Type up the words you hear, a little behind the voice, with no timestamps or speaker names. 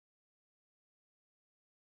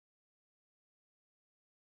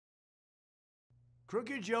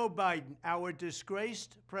Crooked Joe Biden, our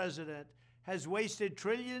disgraced president, has wasted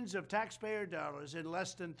trillions of taxpayer dollars in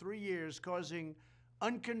less than 3 years, causing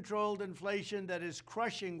uncontrolled inflation that is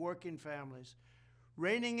crushing working families.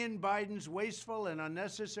 Reining in Biden's wasteful and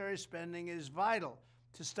unnecessary spending is vital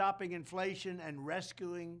to stopping inflation and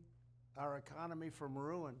rescuing our economy from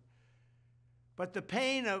ruin. But the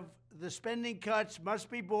pain of the spending cuts must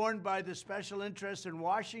be borne by the special interests and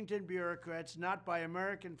Washington bureaucrats, not by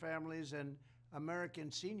American families and American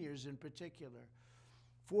seniors in particular.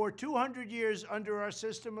 For 200 years under our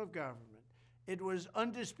system of government, it was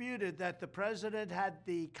undisputed that the president had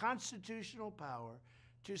the constitutional power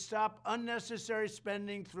to stop unnecessary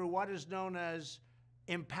spending through what is known as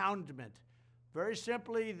impoundment. Very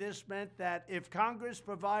simply, this meant that if Congress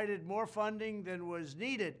provided more funding than was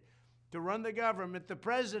needed to run the government, the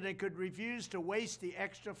president could refuse to waste the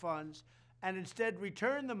extra funds and instead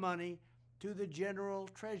return the money to the general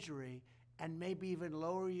treasury and maybe even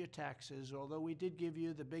lower your taxes, although we did give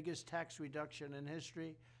you the biggest tax reduction in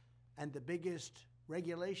history and the biggest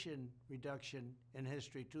regulation reduction in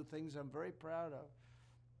history, two things I'm very proud of.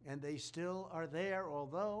 And they still are there,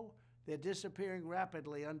 although they're disappearing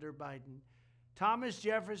rapidly under Biden. Thomas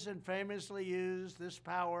Jefferson famously used this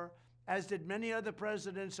power, as did many other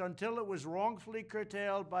presidents, until it was wrongfully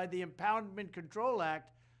curtailed by the Impoundment Control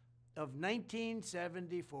Act of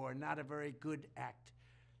 1974. Not a very good act.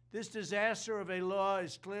 This disaster of a law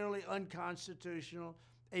is clearly unconstitutional,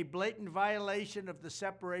 a blatant violation of the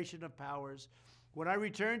separation of powers. When I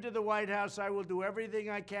return to the White House, I will do everything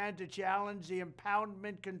I can to challenge the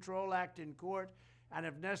Impoundment Control Act in court and,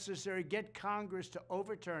 if necessary, get Congress to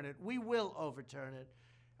overturn it. We will overturn it.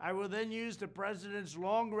 I will then use the president's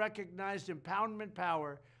long-recognized impoundment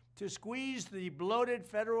power to squeeze the bloated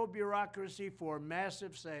federal bureaucracy for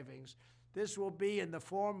massive savings. This will be in the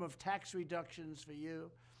form of tax reductions for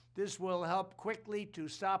you. This will help quickly to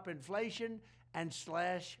stop inflation and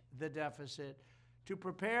slash the deficit. To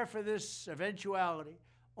prepare for this eventuality,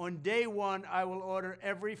 on day one, I will order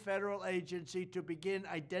every federal agency to begin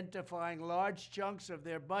identifying large chunks of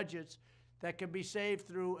their budgets that can be saved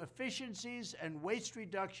through efficiencies and waste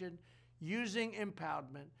reduction using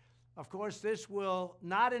impoundment. Of course, this will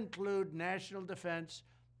not include national defense,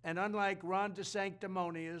 and unlike Ron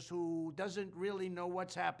DeSanctimonious, who doesn't really know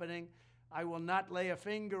what's happening, I will not lay a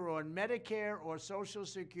finger on Medicare or Social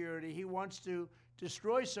Security. He wants to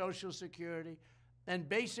destroy Social Security and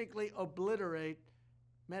basically obliterate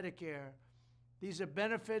Medicare. These are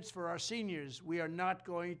benefits for our seniors. We are not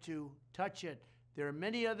going to touch it. There are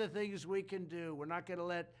many other things we can do. We're not going to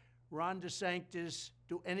let Ron DeSantis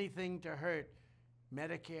do anything to hurt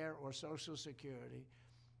Medicare or Social Security.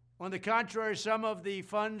 On the contrary, some of the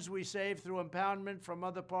funds we save through impoundment from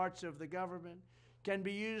other parts of the government can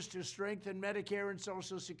be used to strengthen Medicare and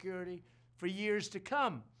Social Security for years to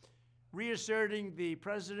come. Reasserting the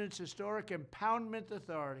president's historic Impoundment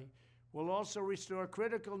Authority will also restore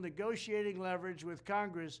critical negotiating leverage with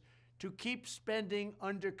Congress to keep spending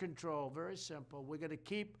under control. Very simple. We're going to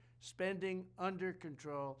keep spending under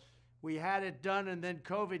control. We had it done, and then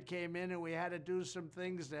COVID came in, and we had to do some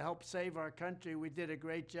things to help save our country. We did a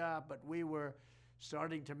great job, but we were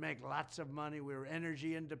starting to make lots of money. We were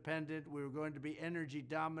energy independent. We were going to be energy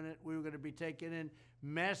dominant. We were going to be taking in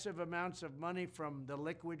massive amounts of money from the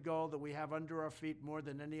liquid gold that we have under our feet more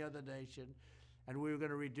than any other nation. And we were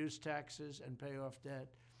going to reduce taxes and pay off debt.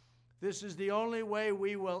 This is the only way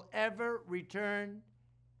we will ever return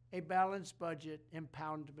a balanced budget,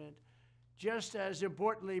 impoundment. Just as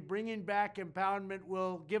importantly, bringing back impoundment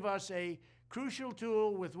will give us a crucial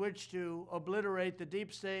tool with which to obliterate the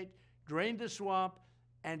deep state, drain the swamp,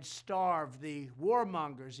 and starve the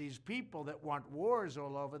warmongers, these people that want wars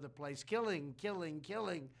all over the place, killing, killing,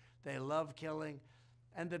 killing. They love killing.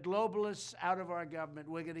 And the globalists out of our government.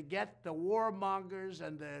 We're going to get the warmongers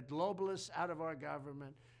and the globalists out of our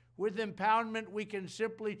government. With impoundment, we can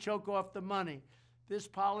simply choke off the money. This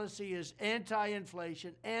policy is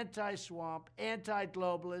anti-inflation, anti-swamp,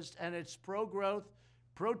 anti-globalist, and it's pro-growth,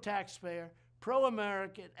 pro-taxpayer,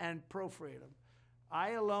 pro-American, and pro-freedom.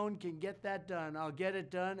 I alone can get that done. I'll get it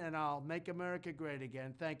done, and I'll make America great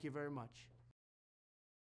again. Thank you very much.